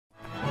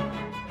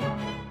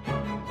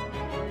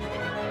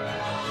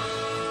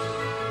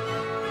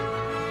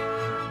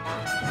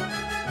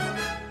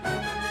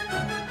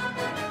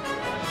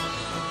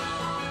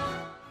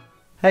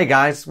Hey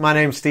guys, my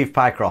name's Steve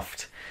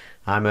Pycroft.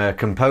 I'm a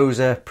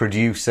composer,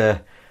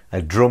 producer,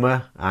 a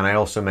drummer, and I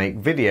also make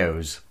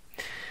videos.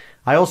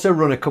 I also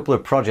run a couple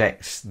of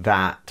projects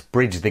that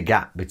bridge the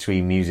gap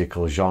between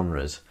musical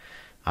genres.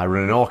 I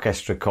run an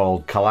orchestra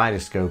called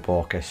Kaleidoscope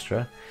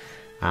Orchestra,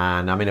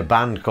 and I'm in a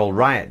band called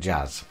Riot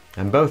Jazz.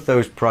 And both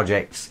those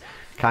projects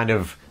kind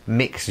of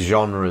mix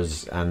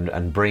genres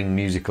and bring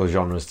musical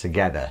genres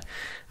together.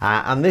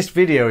 And this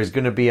video is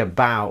going to be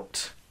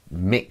about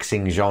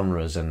mixing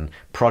genres and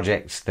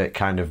projects that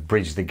kind of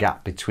bridge the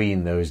gap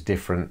between those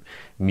different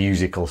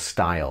musical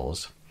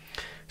styles.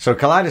 So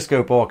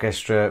Kaleidoscope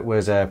Orchestra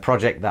was a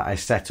project that I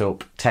set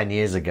up 10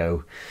 years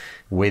ago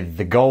with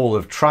the goal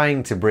of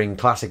trying to bring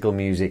classical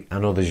music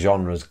and other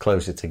genres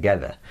closer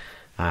together.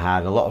 I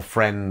had a lot of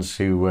friends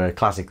who were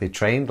classically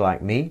trained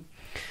like me,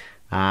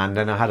 and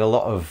then I had a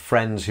lot of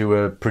friends who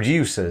were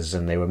producers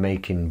and they were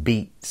making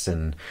beats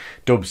and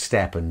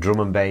dubstep and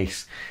drum and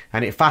bass,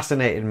 and it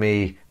fascinated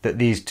me that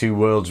these two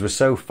worlds were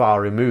so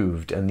far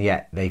removed and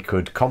yet they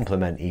could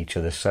complement each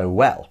other so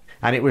well.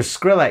 And it was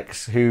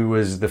Skrillex who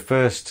was the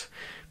first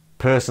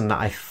person that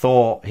I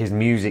thought his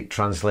music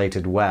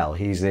translated well.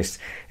 He's this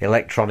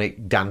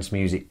electronic dance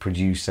music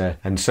producer,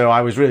 and so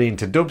I was really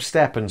into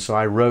dubstep, and so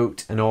I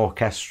wrote an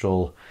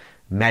orchestral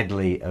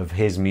medley of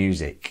his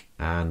music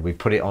and we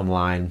put it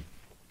online.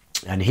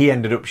 And he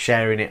ended up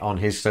sharing it on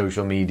his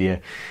social media,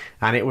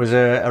 and it was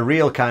a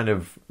real kind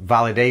of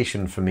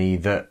validation for me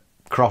that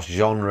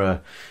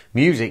cross-genre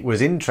music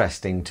was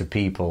interesting to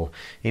people,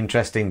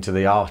 interesting to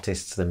the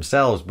artists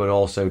themselves, but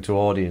also to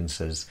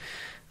audiences.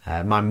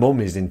 My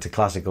mum is into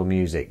classical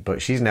music,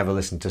 but she's never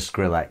listened to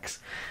Skrillex,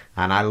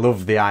 and I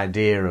love the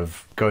idea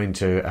of going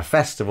to a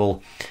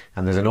festival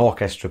and there's an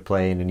orchestra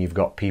playing and you've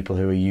got people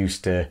who are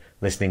used to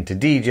listening to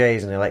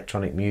DJs and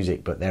electronic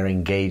music, but they're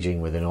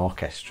engaging with an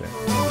orchestra.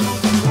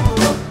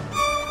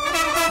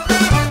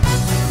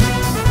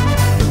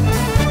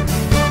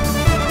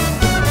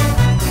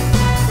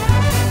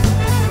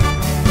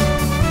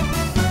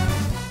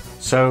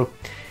 So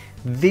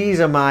these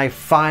are my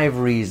 5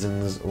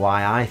 reasons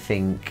why I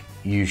think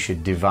you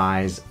should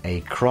devise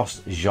a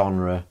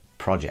cross-genre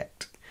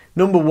project.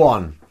 Number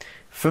 1,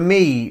 for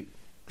me,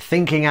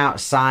 thinking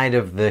outside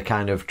of the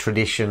kind of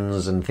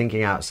traditions and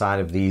thinking outside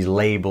of these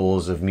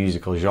labels of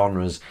musical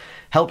genres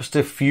helps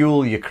to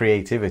fuel your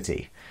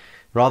creativity.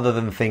 Rather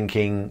than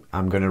thinking,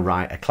 I'm going to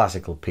write a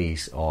classical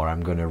piece, or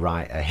I'm going to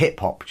write a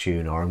hip-hop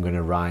tune, or I'm going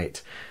to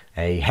write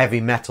a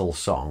heavy metal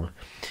song,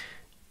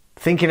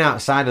 thinking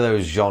outside of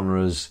those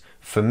genres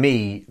for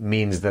me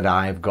means that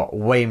I've got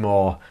way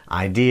more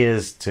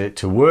ideas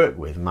to work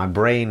with. My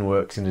brain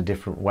works in a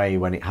different way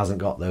when it hasn't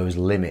got those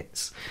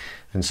limits.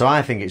 And so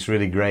I think it's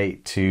really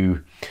great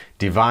to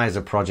devise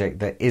a project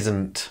that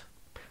isn't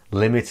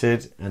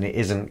limited and it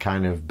isn't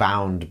kind of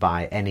bound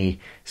by any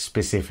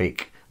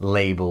specific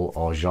label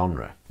or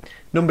genre.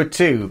 Number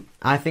 2,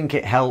 I think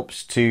it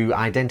helps to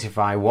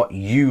identify what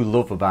you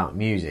love about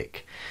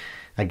music.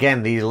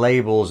 Again, these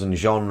labels and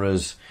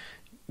genres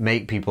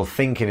make people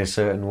think in a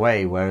certain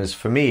way, whereas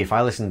for me, if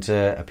I listen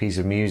to a piece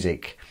of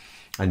music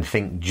and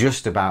think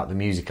just about the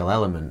musical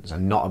elements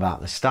and not about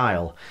the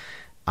style,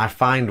 I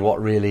find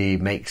what really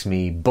makes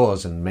me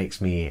buzz and makes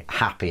me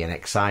happy and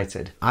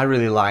excited. I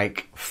really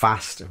like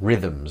fast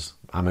rhythms.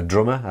 I'm a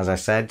drummer, as I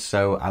said,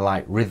 so I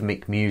like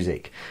rhythmic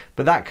music.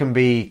 But that can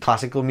be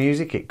classical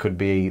music, it could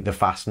be the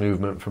fast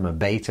movement from a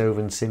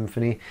Beethoven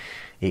symphony,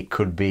 it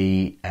could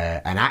be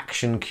an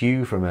action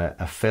cue from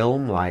a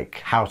film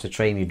like How to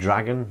Train Your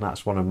Dragon.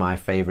 That's one of my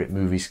favourite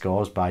movie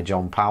scores by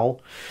John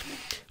Powell.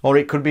 Or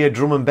it could be a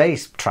drum and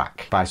bass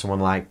track by someone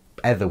like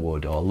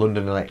Etherwood or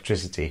London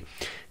Electricity.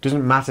 It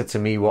doesn't matter to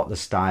me what the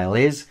style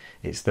is,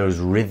 it's those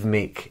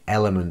rhythmic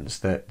elements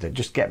that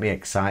just get me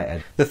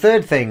excited. The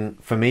third thing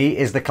for me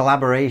is the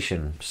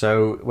collaboration.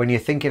 So when you're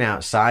thinking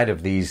outside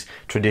of these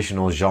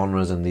traditional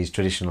genres and these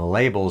traditional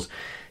labels,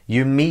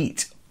 you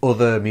meet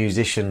other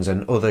musicians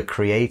and other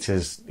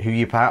creators who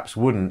you perhaps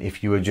wouldn't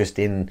if you were just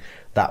in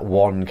that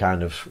one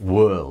kind of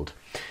world.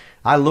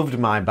 I loved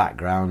my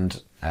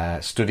background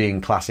studying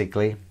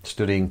classically,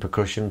 studying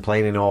percussion,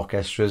 playing in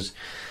orchestras,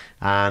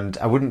 and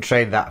I wouldn't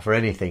trade that for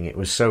anything. It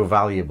was so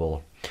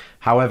valuable.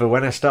 However,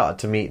 when I started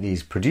to meet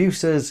these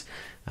producers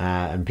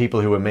and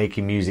people who were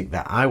making music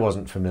that I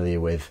wasn't familiar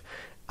with,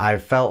 I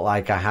felt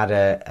like I had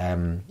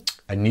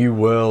a new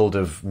world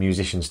of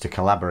musicians to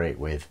collaborate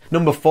with.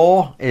 Number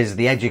 4 is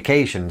the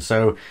education.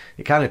 So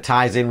it kind of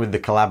ties in with the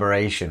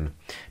collaboration,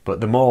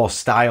 but the more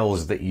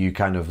styles that you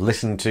kind of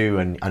listen to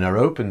and are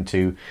open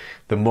to,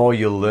 the more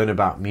you'll learn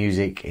about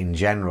music in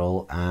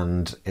general,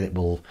 and it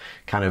will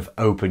kind of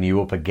open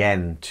you up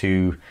again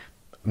to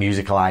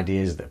musical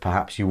ideas that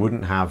perhaps you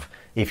wouldn't have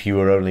if you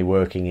were only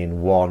working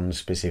in one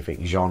specific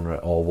genre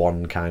or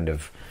one kind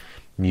of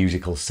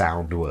musical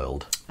sound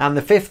world. And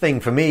the 5th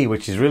thing for me,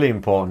 which is really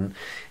important,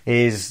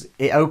 is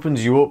it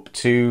opens you up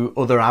to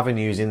other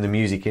avenues in the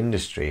music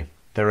industry.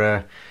 There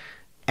are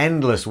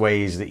endless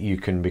ways that you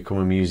can become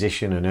a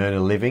musician and earn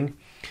a living,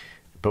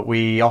 but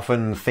we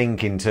often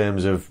think in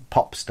terms of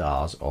pop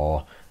stars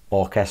or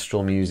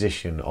orchestral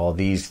musician, or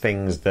these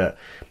things that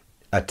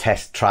are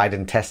tried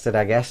and tested,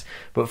 I guess.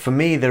 But for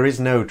me, there is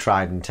no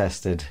tried and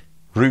tested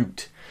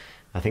route.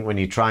 I think when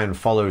you try and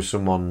follow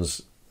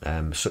someone's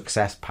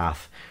success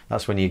path,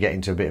 that's when you get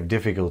into a bit of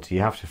difficulty.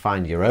 You have to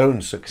find your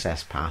own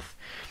success path.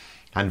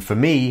 And for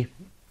me,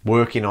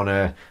 working on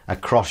a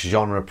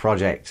cross-genre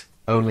project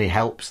only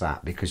helps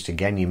that, because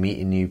again, you're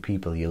meeting new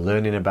people, you're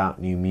learning about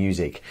new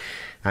music,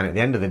 and at the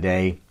end of the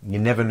day, you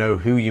never know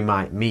who you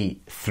might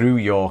meet through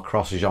your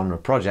cross-genre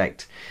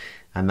project,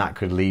 and that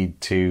could lead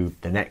to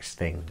the next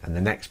thing and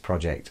the next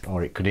project,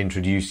 or it could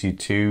introduce you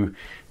to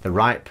the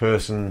right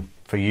person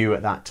for you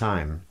at that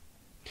time.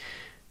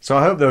 So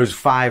I hope those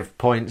 5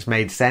 points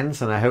made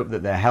sense, and I hope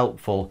that they're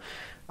helpful.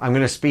 I'm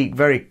going to speak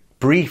very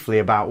briefly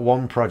about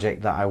one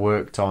project that I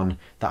worked on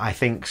that I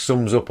think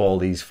sums up all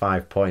these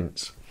 5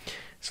 points.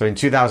 So in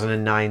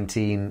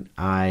 2019,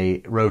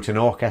 I wrote an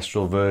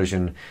orchestral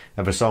version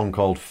of a song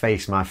called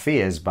Face My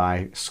Fears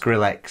by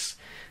Skrillex,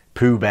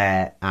 Pooh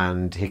Bear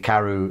and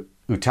Hikaru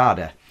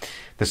Utada.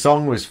 The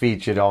song was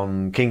featured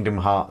on Kingdom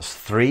Hearts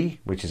 3,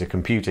 which is a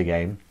computer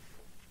game.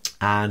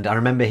 And I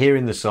remember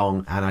hearing the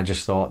song and I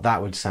just thought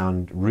that would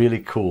sound really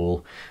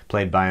cool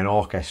played by an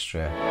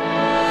orchestra.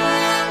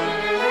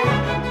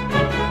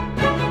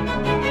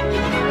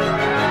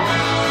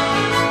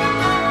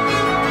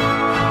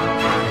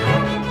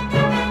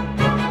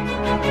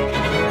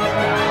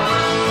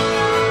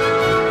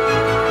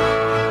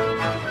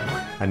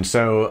 And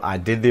so I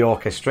did the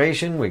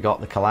orchestration, we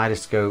got the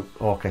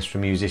Kaleidoscope Orchestra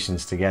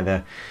musicians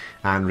together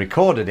and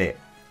recorded it.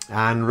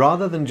 And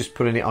rather than just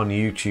putting it on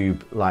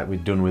YouTube like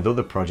we'd done with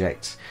other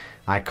projects,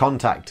 I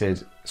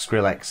contacted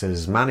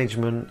Skrillex's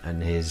management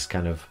and his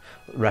kind of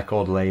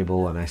record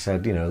label, and I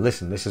said, you know,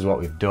 listen, this is what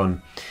we've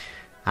done.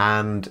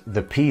 And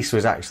the piece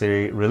was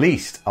actually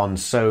released on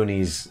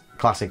Sony's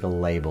classical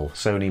label,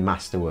 Sony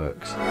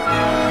Masterworks.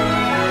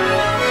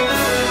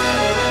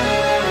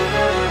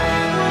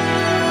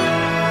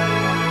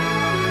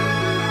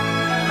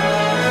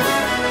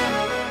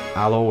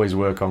 I'll always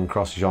work on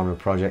cross-genre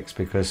projects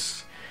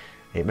because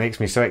it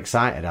makes me so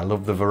excited. I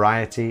love the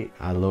variety.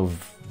 I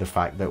love the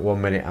fact that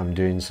one minute I'm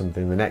doing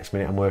something, the next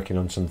minute I'm working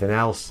on something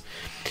else.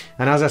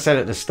 And as I said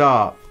at the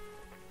start,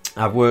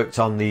 I've worked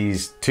on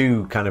these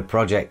 2 kind of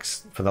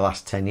projects for the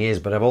last 10 years,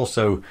 but I've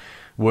also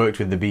worked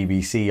with the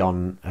BBC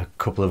on a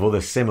couple of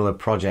other similar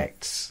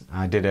projects.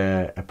 I did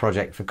a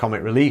project for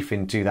Comic Relief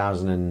in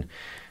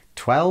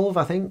 2012,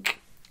 I think.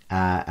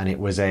 And it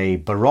was a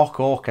Baroque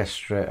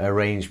orchestra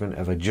arrangement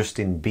of a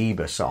Justin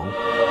Bieber song.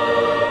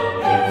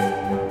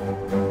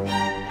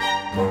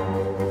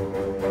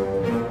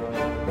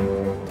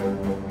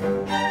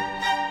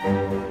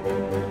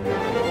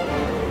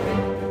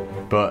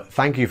 But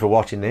thank you for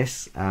watching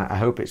this. I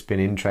hope it's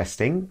been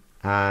interesting,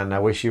 and I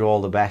wish you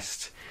all the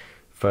best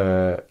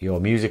for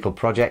your musical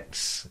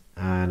projects,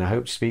 and I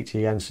hope to speak to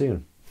you again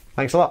soon.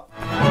 Thanks a lot.